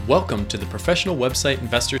Welcome to the Professional Website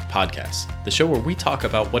Investors Podcast, the show where we talk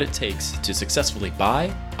about what it takes to successfully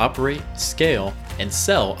buy, operate, scale, and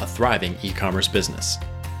sell a thriving e-commerce business.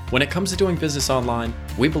 When it comes to doing business online,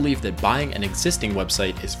 we believe that buying an existing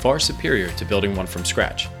website is far superior to building one from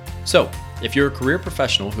scratch. So, if you're a career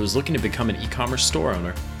professional who is looking to become an e-commerce store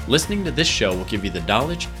owner, listening to this show will give you the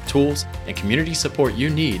knowledge, tools, and community support you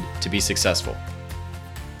need to be successful.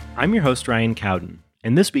 I'm your host, Ryan Cowden,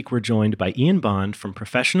 and this week we're joined by Ian Bond from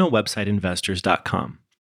ProfessionalWebsiteInvestors.com.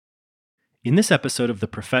 In this episode of the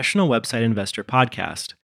Professional Website Investor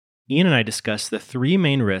Podcast, Ian and I discuss the three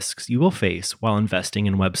main risks you will face while investing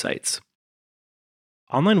in websites.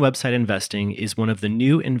 Online website investing is one of the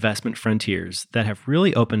new investment frontiers that have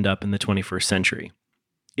really opened up in the 21st century.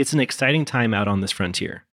 It's an exciting time out on this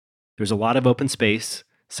frontier. There's a lot of open space,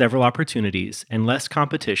 several opportunities, and less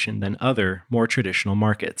competition than other, more traditional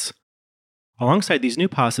markets. Alongside these new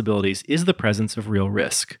possibilities is the presence of real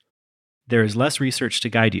risk. There is less research to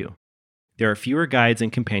guide you. There are fewer guides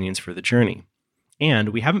and companions for the journey. And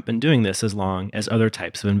we haven't been doing this as long as other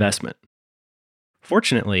types of investment.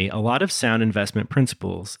 Fortunately, a lot of sound investment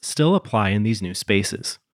principles still apply in these new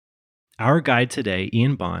spaces. Our guide today,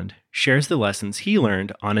 Ian Bond, shares the lessons he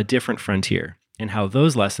learned on a different frontier and how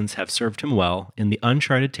those lessons have served him well in the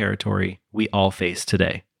uncharted territory we all face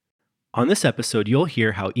today. On this episode, you'll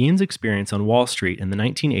hear how Ian's experience on Wall Street in the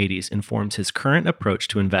 1980s informs his current approach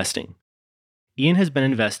to investing. Ian has been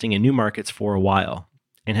investing in new markets for a while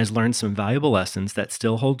and has learned some valuable lessons that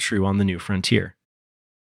still hold true on the new frontier.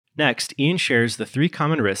 Next, Ian shares the three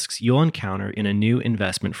common risks you'll encounter in a new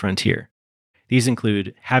investment frontier. These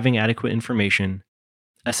include having adequate information,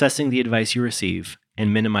 assessing the advice you receive,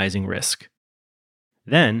 and minimizing risk.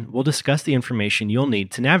 Then, we'll discuss the information you'll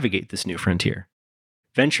need to navigate this new frontier.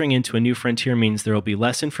 Venturing into a new frontier means there will be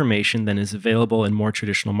less information than is available in more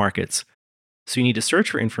traditional markets, so you need to search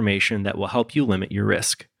for information that will help you limit your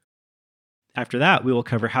risk. After that, we will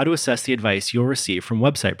cover how to assess the advice you'll receive from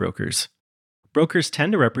website brokers. Brokers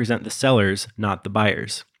tend to represent the sellers, not the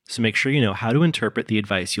buyers, so make sure you know how to interpret the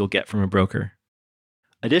advice you'll get from a broker.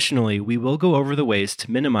 Additionally, we will go over the ways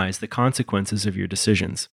to minimize the consequences of your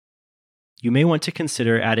decisions. You may want to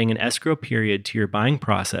consider adding an escrow period to your buying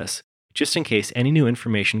process, just in case any new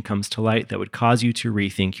information comes to light that would cause you to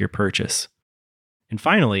rethink your purchase. And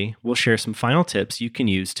finally, we'll share some final tips you can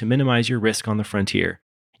use to minimize your risk on the frontier,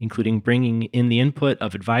 including bringing in the input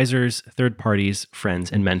of advisors, third parties,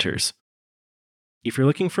 friends, and mentors. If you're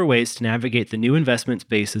looking for ways to navigate the new investment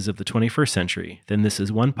spaces of the 21st century, then this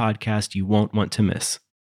is one podcast you won't want to miss.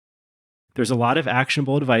 There's a lot of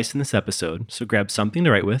actionable advice in this episode, so grab something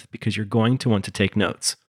to write with because you're going to want to take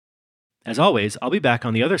notes. As always, I'll be back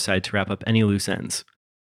on the other side to wrap up any loose ends.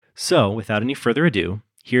 So, without any further ado,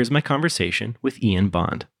 here's my conversation with Ian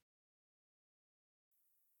Bond.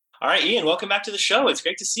 All right, Ian, welcome back to the show. It's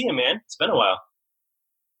great to see you, man. It's been a while.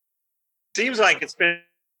 Seems like it's been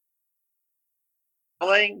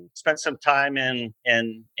spent some time in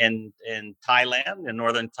Thailand, in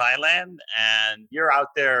northern Thailand, and you're out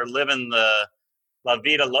there living the La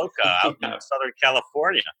Vida Loca out in Southern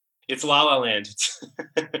California. It's La La Land.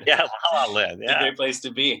 Yeah, La La Land. Yeah, it's a great place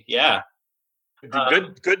to be. Yeah.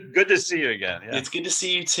 Good to see you again. Yeah. It's good to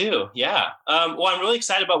see you too. Yeah. Well, I'm really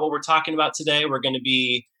excited about what we're talking about today. We're going to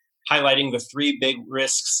be highlighting the three big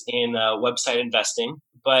risks in website investing.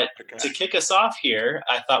 But to kick us off here,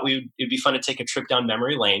 I thought it'd be fun to take a trip down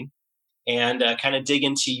memory lane and kind of dig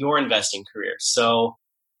into your investing career. So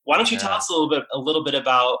why don't you tell us a little bit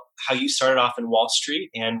about how you started off in Wall Street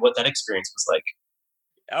and what that experience was like?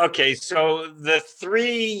 Okay, so the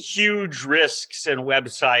three huge risks in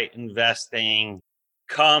website investing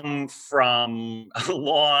come from a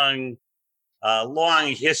long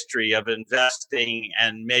history of investing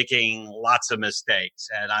and making lots of mistakes.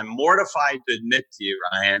 And I'm mortified to admit to you,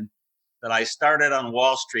 Ryan, that I started on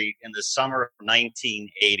Wall Street in the summer of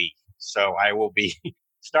 1980. So I will be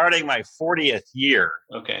starting my 40th year.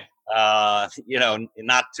 Okay.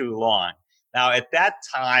 Not too long. Now, at that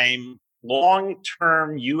time,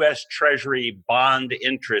 long-term U.S. Treasury bond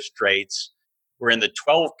interest rates were in the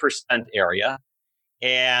 12% area,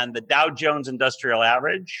 and the Dow Jones Industrial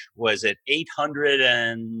Average was at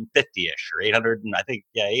 850-ish or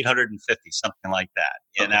 850, something like that.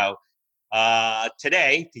 Okay.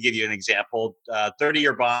 Today, to give you an example,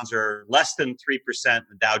 30-year bonds are less than 3%. The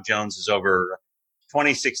Dow Jones is over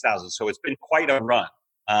 26,000. So it's been quite a run.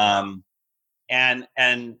 And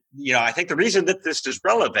I think the reason that this is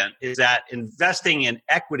relevant is that investing in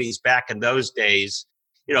equities back in those days,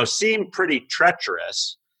 seemed pretty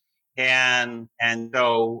treacherous. And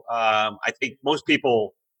so I think most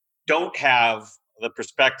people don't have the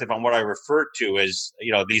perspective on what I refer to as,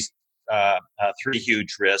 these three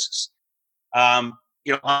huge risks. On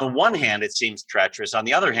the one hand, it seems treacherous. On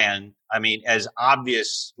the other hand, I mean, as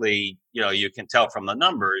obviously, you can tell from the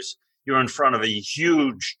numbers, you're in front of a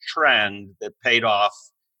huge trend that paid off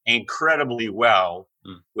incredibly well,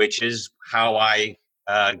 which is how I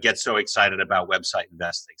get so excited about website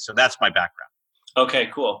investing. So that's my background. Okay,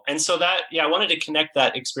 cool. And so I wanted to connect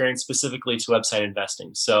that experience specifically to website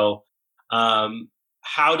investing. So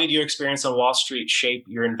how did your experience on Wall Street shape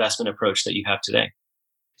your investment approach that you have today?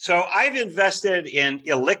 So I've invested in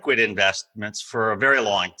illiquid investments for a very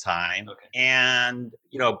long time. Okay. And,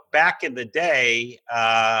 back in the day,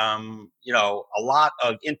 a lot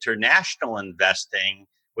of international investing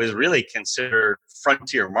was really considered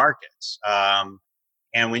frontier markets.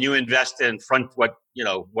 And when you invest in what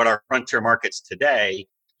are frontier markets today,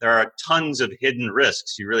 there are tons of hidden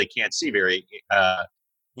risks you really can't see very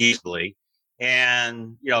easily.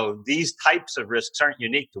 And, these types of risks aren't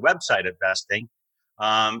unique to website investing.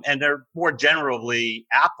 And they're more generally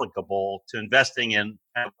applicable to investing in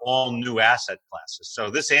all new asset classes. So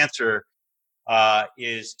this answer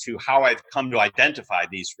is to how I've come to identify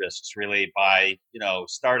these risks, really by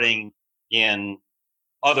starting in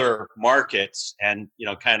other markets and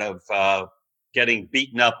kind of getting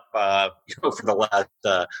beaten up for the last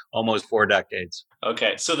almost 4 decades.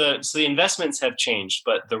 Okay, so the investments have changed,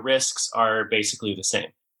 but the risks are basically the same.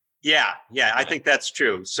 Yeah, I think that's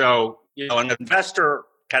true. So an investor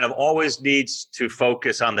kind of always needs to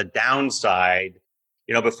focus on the downside,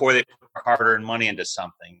 before they put hard-earned money into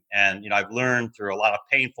something. And, I've learned through a lot of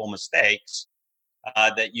painful mistakes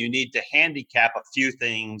that you need to handicap a few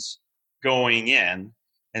things going in.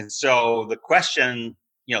 And so the questions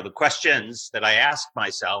that I ask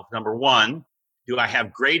myself, number one, do I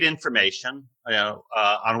have great information,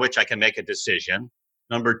 on which I can make a decision?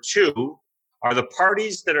 Number two, are the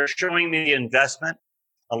parties that are showing me the investment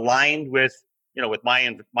aligned with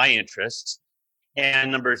my interests?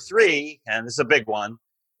 And number three, and this is a big one,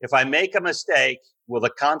 if I make a mistake, will the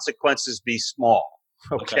consequences be small?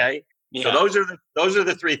 Okay. Yeah. So those are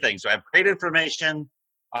the three things. So I have great information.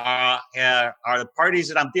 Are the parties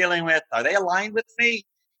that I'm dealing with, are they aligned with me?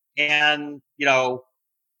 And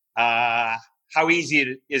how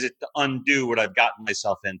easy is it to undo what I've gotten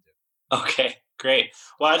myself into? Okay, great.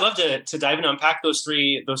 Well, I'd love to dive in and unpack those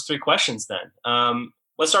three questions then.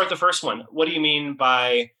 Let's start with the first one. What do you mean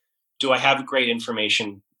by, do I have great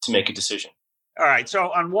information to make a decision? All right.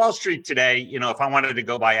 So on Wall Street today, if I wanted to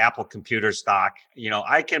go buy Apple computer stock,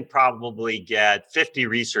 I can probably get 50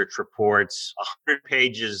 research reports, 100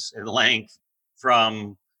 pages in length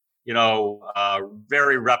from,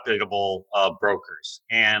 very reputable brokers.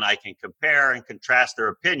 And I can compare and contrast their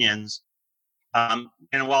opinions. And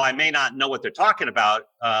while I may not know what they're talking about,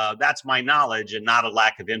 that's my knowledge and not a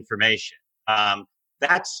lack of information.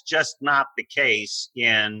 That's just not the case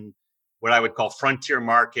in what I would call frontier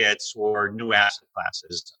markets or new asset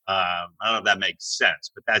classes. I don't know if that makes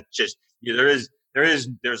sense, but that's just,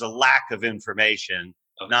 there's a lack of information,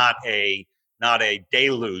 not a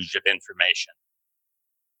deluge of information.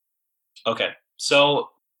 Okay. So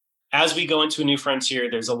as we go into a new frontier,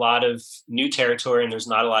 there's a lot of new territory and there's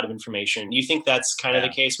not a lot of information. You think that's kind of the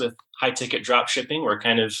case with high ticket drop shipping? We're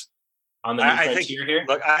kind of on the new frontier here?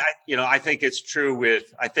 Look, I think it's true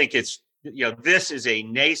this is a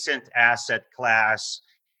nascent asset class.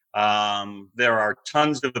 There are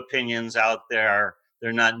tons of opinions out there.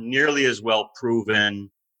 They're not nearly as well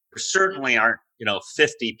proven. There certainly aren't,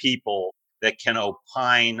 50 people that can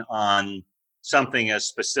opine on something as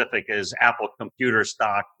specific as Apple computer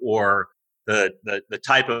stock or the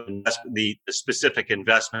type of the specific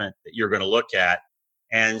investment that you're going to look at.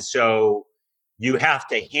 And so you have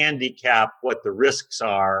to handicap what the risks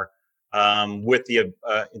are with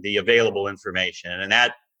the available information, and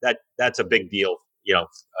that's a big deal,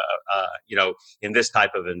 in this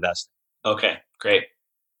type of investing. Okay, great.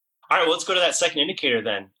 All right, well, let's go to that second indicator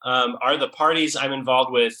then. Are the parties I'm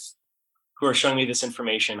involved with who are showing me this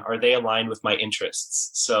information, are they aligned with my interests?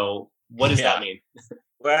 So what does that mean?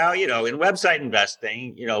 Well, in website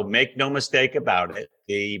investing, make no mistake about it,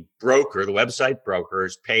 the website broker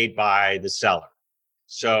is paid by the seller.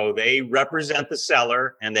 So they represent the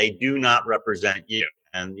seller and they do not represent you.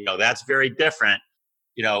 And, that's very different,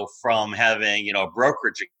 from having, a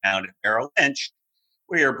brokerage account at Merrill Lynch,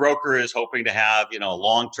 where your broker is hoping to have, a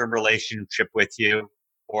long-term relationship with you.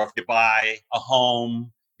 Or if you buy a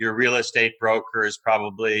home, your real estate broker is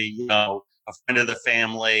probably, a friend of the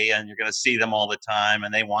family and you're going to see them all the time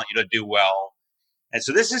and they want you to do well. And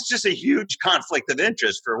so this is just a huge conflict of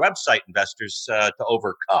interest for website investors to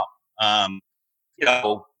overcome.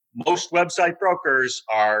 most website brokers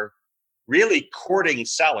are really courting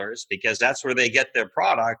sellers because that's where they get their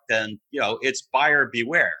product, and it's buyer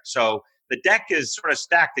beware. So the deck is sort of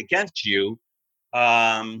stacked against you,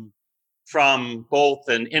 from both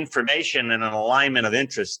an information and an alignment of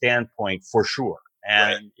interest standpoint, for sure.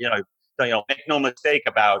 And make no mistake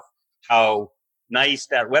about how nice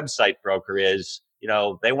that website broker is.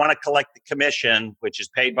 They want to collect the commission, which is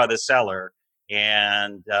paid by the seller,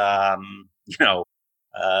 and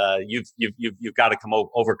you've got to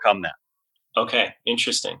overcome that. Okay,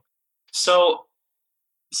 interesting. So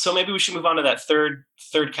maybe we should move on to that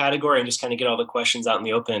third category and just kind of get all the questions out in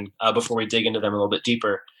the open before we dig into them a little bit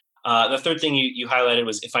deeper. The third thing you highlighted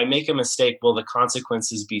was, if I make a mistake, will the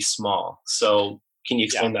consequences be small? So can you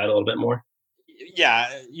explain that a little bit more? Yeah.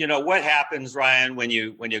 What happens, Ryan, when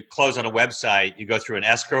you close on a website, you go through an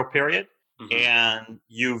escrow period, and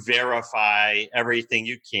you verify everything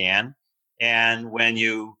you can. And when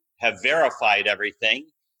you have verified everything,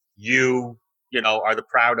 you are the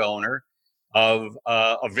proud owner of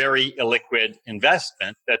a very illiquid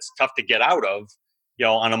investment that's tough to get out of,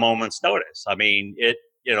 on a moment's notice. I mean,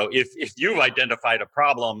 if you've identified a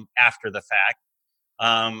problem after the fact,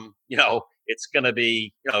 it's going to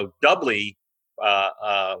be, doubly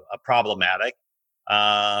problematic,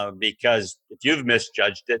 because if you've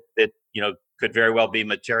misjudged it, it could very well be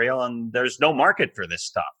material, and there's no market for this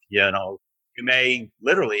stuff. You may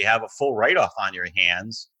literally have a full write-off on your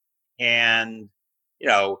hands, and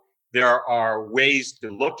there are ways to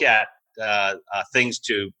look at things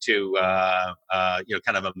to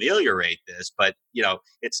kind of ameliorate this, but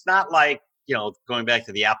it's not like going back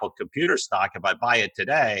to the Apple computer stock. If I buy it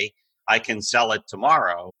today, I can sell it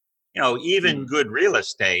tomorrow. Even good real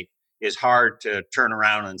estate is hard to turn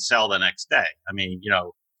around and sell the next day. I mean,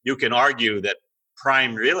 you can argue that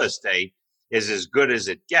prime real estate is as good as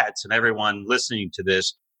it gets, and everyone listening to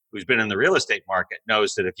this who's been in the real estate market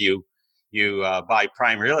knows that if you buy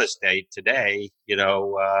prime real estate today,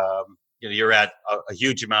 you're at a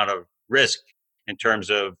huge amount of risk in terms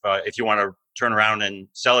of if you want to turn around and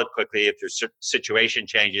sell it quickly, if your situation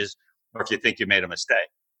changes, or if you think you made a mistake.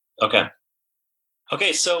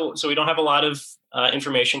 Okay, so we don't have a lot of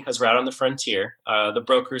information because we're out on the frontier. The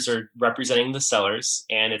brokers are representing the sellers,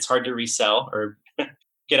 and it's hard to resell or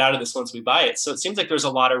get out of this once we buy it. So it seems like there's a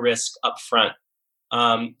lot of risk up front.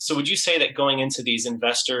 So would you say that going into these,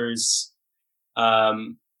 investors,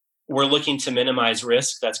 we're looking to minimize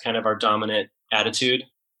risk? That's kind of our dominant attitude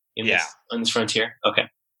on this frontier. Okay.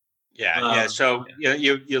 Yeah. So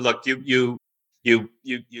you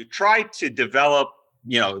try to develop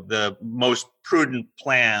the most prudent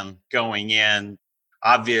plan going in.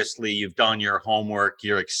 Obviously, you've done your homework.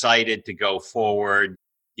 You're excited to go forward.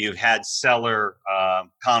 You've had seller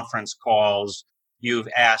conference calls. You've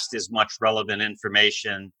asked as much relevant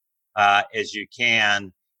information as you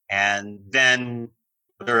can, and then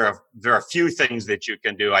there are a few things that you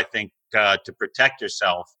can do, I think, to protect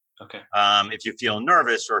yourself. Okay. If you feel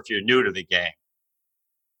nervous or if you're new to the game.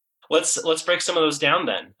 Let's break some of those down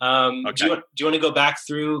then. Okay. Do you want to go back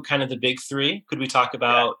through kind of the big three? Could we talk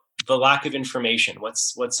about the lack of information?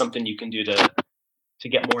 What's something you can do to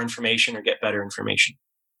get more information or get better information?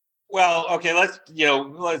 Well, okay,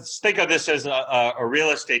 let's think of this as a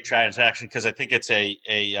real estate transaction, because I think it's a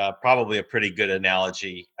probably a pretty good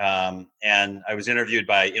analogy. And I was interviewed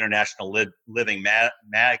by International Living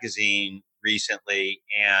Magazine recently,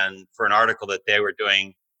 and for an article that they were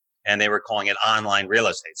doing, and they were calling it online real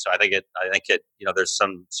estate. So I think it there's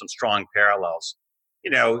some strong parallels.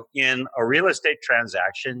 In a real estate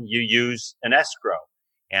transaction, you use an escrow,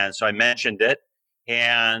 and so I mentioned it,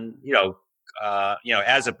 and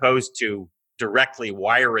as opposed to directly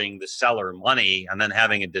wiring the seller money and then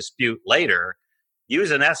having a dispute later,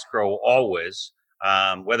 use an escrow always,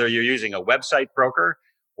 whether you're using a website broker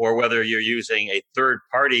or whether you're using a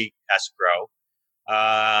third-party escrow.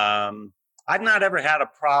 I've not ever had a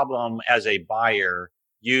problem as a buyer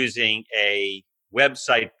using a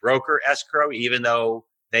website broker escrow, even though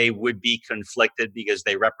they would be conflicted because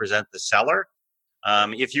they represent the seller.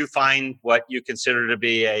 If you find what you consider to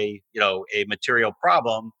be a material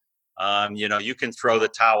problem, you can throw the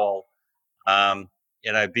towel.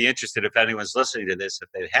 And I'd be interested if anyone's listening to this, if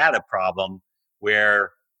they've had a problem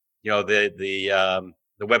where, the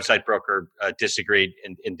website broker disagreed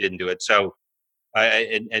and didn't do it. So,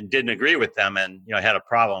 and didn't agree with them and, had a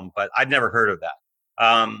problem, but I've never heard of that.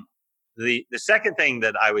 The second thing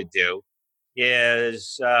that I would do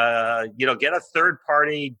is get a third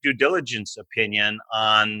party due diligence opinion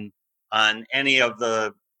on any of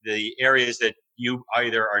the areas that you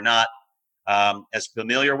either are not as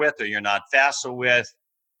familiar with or you're not facile with.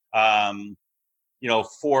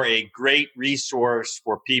 for a great resource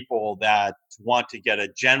for people that want to get a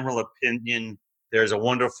general opinion, there's a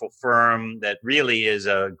wonderful firm that really is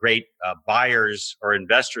a great buyers or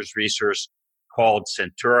investors resource called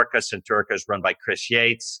Centurica. Centurica is run by Chris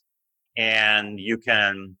Yates, and you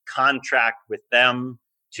can contract with them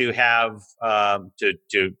to have to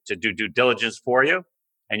do due diligence for you,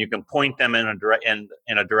 and you can point them in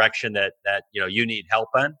a direction that you need help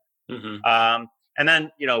in. Mm-hmm. And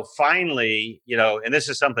then finally, and this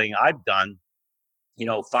is something I've done.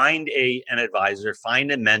 Find an advisor,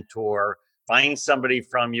 find a mentor, find somebody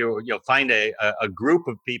from find a group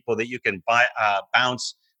of people that you can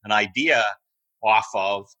bounce an idea off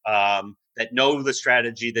of that know the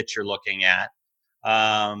strategy that you're looking at,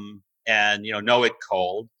 and know it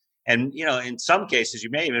cold. And in some cases, you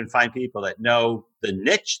may even find people that know the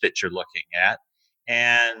niche that you're looking at,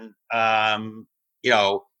 and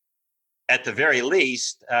at the very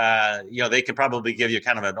least, they could probably give you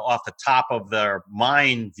kind of an off the top of their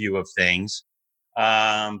mind view of things.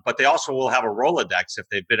 But they also will have a Rolodex if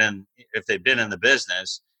they've been in the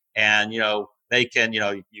business, and they can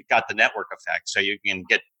you've got the network effect, so you can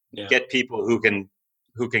get people who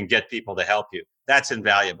can get people to help you. That's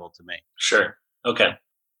invaluable to me. Sure. Okay.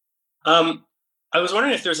 I was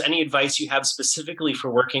wondering if there's any advice you have specifically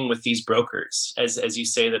for working with these brokers, as you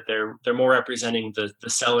say that they're more representing the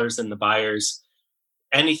sellers than the buyers.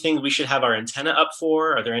 Anything we should have our antenna up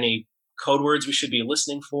for? Are there any code words we should be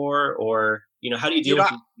listening for, or how do you deal with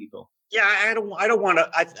these people? Yeah, I don't want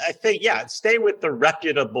to. I think stay with the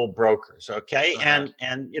reputable brokers, okay? Uh-huh.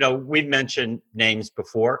 And we've mentioned names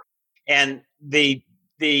before, and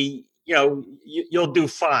you'll do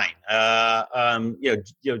fine.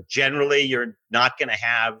 Generally you're not going to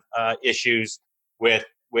have issues with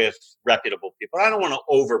reputable people. I don't want to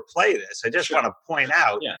overplay this. I just want to point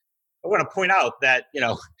out. Yeah. I want to point out that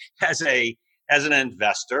as an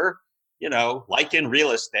investor, like in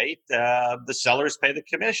real estate, the sellers pay the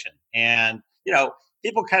commission, and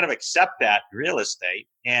people kind of accept that in real estate,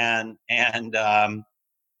 and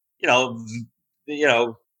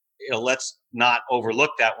let's not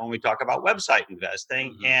overlook that when we talk about website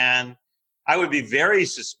investing. Mm-hmm. And I would be very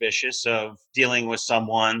suspicious of dealing with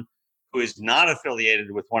someone who is not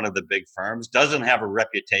affiliated with one of the big firms, doesn't have a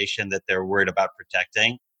reputation that they're worried about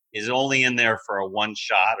protecting, is only in there for a one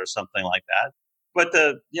shot or something like that. But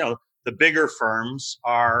the bigger firms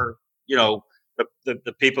are,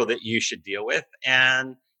 the people that you should deal with.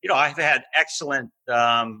 And, I've had excellent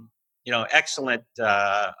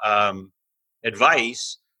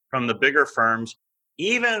advice from the bigger firms,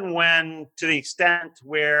 even when, to the extent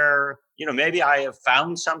where, maybe I have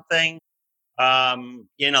found something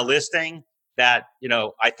in a listing that,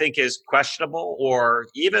 I think is questionable, or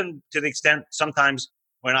even to the extent sometimes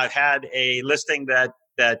when I've had a listing that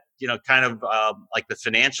kind of like the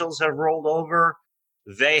financials have rolled over,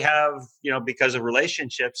 they have, because of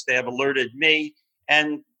relationships, they have alerted me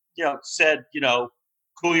and, said,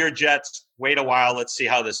 cool your jets, wait a while, let's see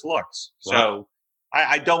how this looks. Wow. So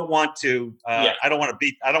I don't want to. I don't want to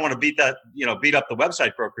beat up the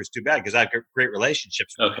website brokers too bad, because I have great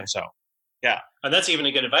relationships with them. So, yeah, and that's even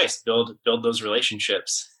a good advice. Build those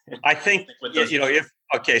relationships. I think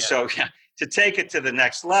So to take it to the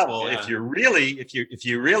next level, if you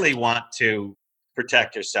really want to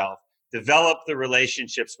protect yourself, develop the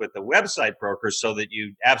relationships with the website brokers so that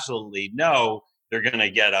you absolutely know they're going to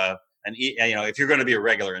get if you're going to be a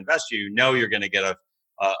regular investor, you're going to get a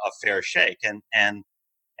fair shake. And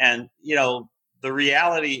the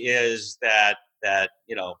reality is that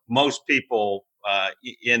most people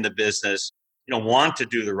in the business want to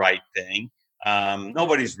do the right thing.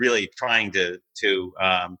 Nobody's really trying to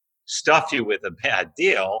stuff you with a bad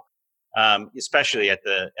deal, especially at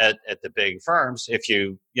the big firms. If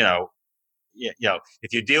you deal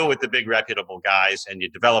with the big reputable guys and you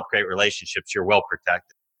develop great relationships, you're well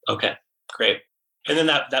protected. Okay, great. And then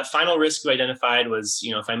that final risk you identified was,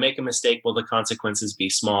 if I make a mistake, will the consequences be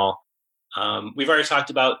small? We've already talked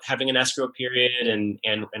about having an escrow period and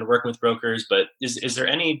working with brokers, but is there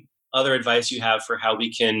any other advice you have for how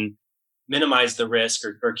we can minimize the risk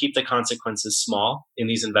or keep the consequences small in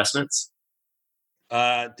these investments?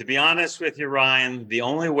 To be honest with you, Ryan, the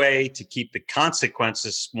only way to keep the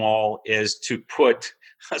consequences small is to put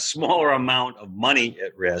a smaller amount of money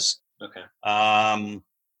at risk. Okay.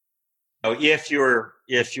 If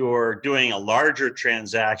you're doing a larger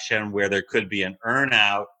transaction where there could be an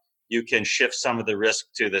earnout, you can shift some of the risk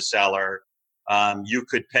to the seller. You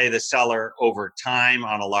could pay the seller over time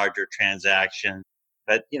on a larger transaction.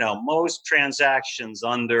 But, most transactions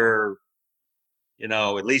under,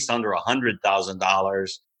 at least under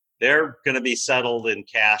 $100,000, they're going to be settled in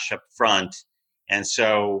cash up front. And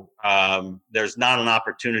so there's not an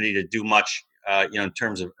opportunity to do much, in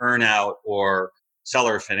terms of earnout or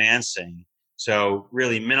seller financing. So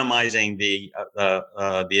really minimizing the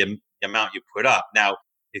amount you put up. Now,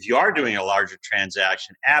 if you are doing a larger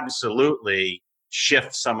transaction, absolutely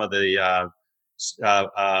shift some of the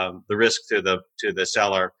risk to the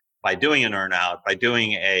seller by doing an earnout, by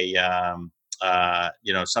doing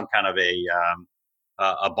some kind of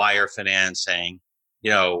a buyer financing.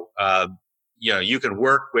 You can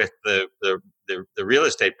work with the real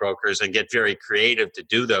estate brokers and get very creative to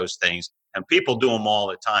do those things. And people do them all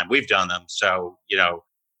the time. We've done them. So,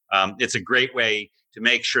 it's a great way to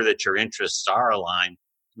make sure that your interests are aligned.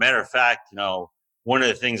 Matter of fact, one of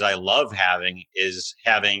the things I love having is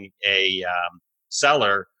having a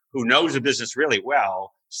seller who knows the business really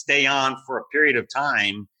well stay on for a period of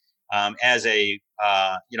time as a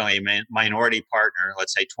minority partner,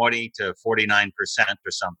 let's say 20 to 49%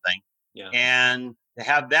 or something. Yeah. And to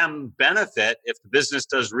have them benefit if the business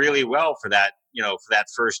does really well for that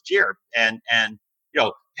first year, and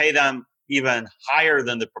pay them even higher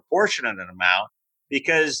than the proportionate amount,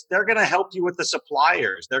 because they're going to help you with the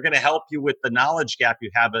suppliers. They're going to help you with the knowledge gap you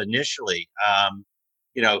have initially.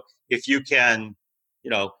 If you can,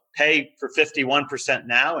 pay for 51%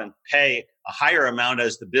 now and pay a higher amount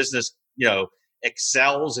as the business,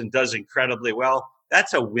 excels and does incredibly well,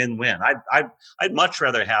 that's a win-win. I'd much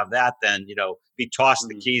rather have that than, be tossed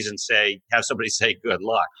the keys and have somebody say good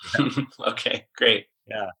luck. Okay, great.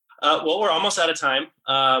 Yeah. Well, we're almost out of time.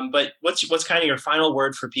 But what's kind of your final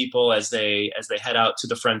word for people as they head out to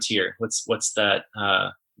the frontier? What's that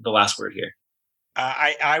the last word here?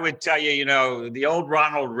 I would tell you, the old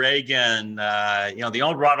Ronald Reagan,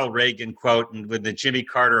 quote, and with the Jimmy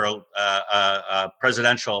Carter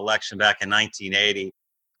presidential election back in 1980,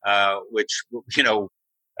 which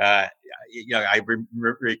I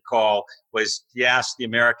recall was, he asked the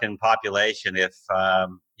American population if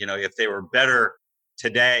they were better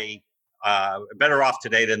off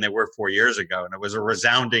today than they were 4 years ago, and it was a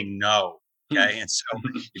resounding no. Okay, and so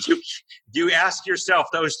if you ask yourself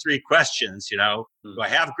those three questions, do I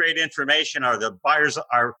have great information? Are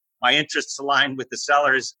my interests aligned with the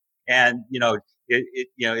sellers? And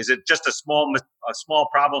is it just a small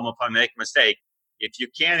problem if I make a mistake? If you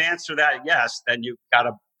can't answer that yes, then you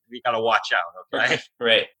gotta watch out. Okay.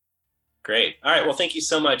 Right. Great. All right. Well, thank you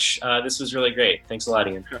so much. This was really great. Thanks a lot,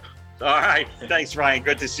 Ian. All right. Thanks, Ryan.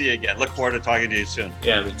 Good to see you again. Look forward to talking to you soon.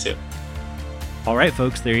 Yeah, me too. All right,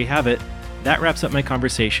 folks. There you have it. That wraps up my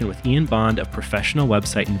conversation with Ian Bond of Professional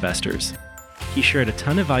Website Investors. He shared a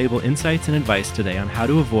ton of valuable insights and advice today on how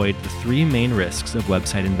to avoid the three main risks of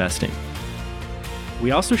website investing. We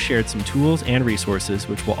also shared some tools and resources,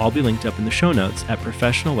 which will all be linked up in the show notes at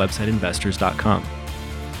professionalwebsiteinvestors.com.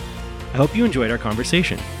 I hope you enjoyed our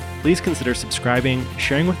conversation. Please consider subscribing,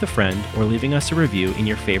 sharing with a friend, or leaving us a review in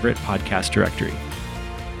your favorite podcast directory.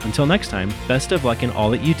 Until next time, best of luck in all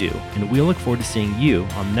that you do, and we'll look forward to seeing you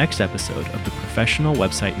on the next episode of the Professional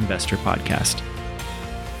Website Investor Podcast.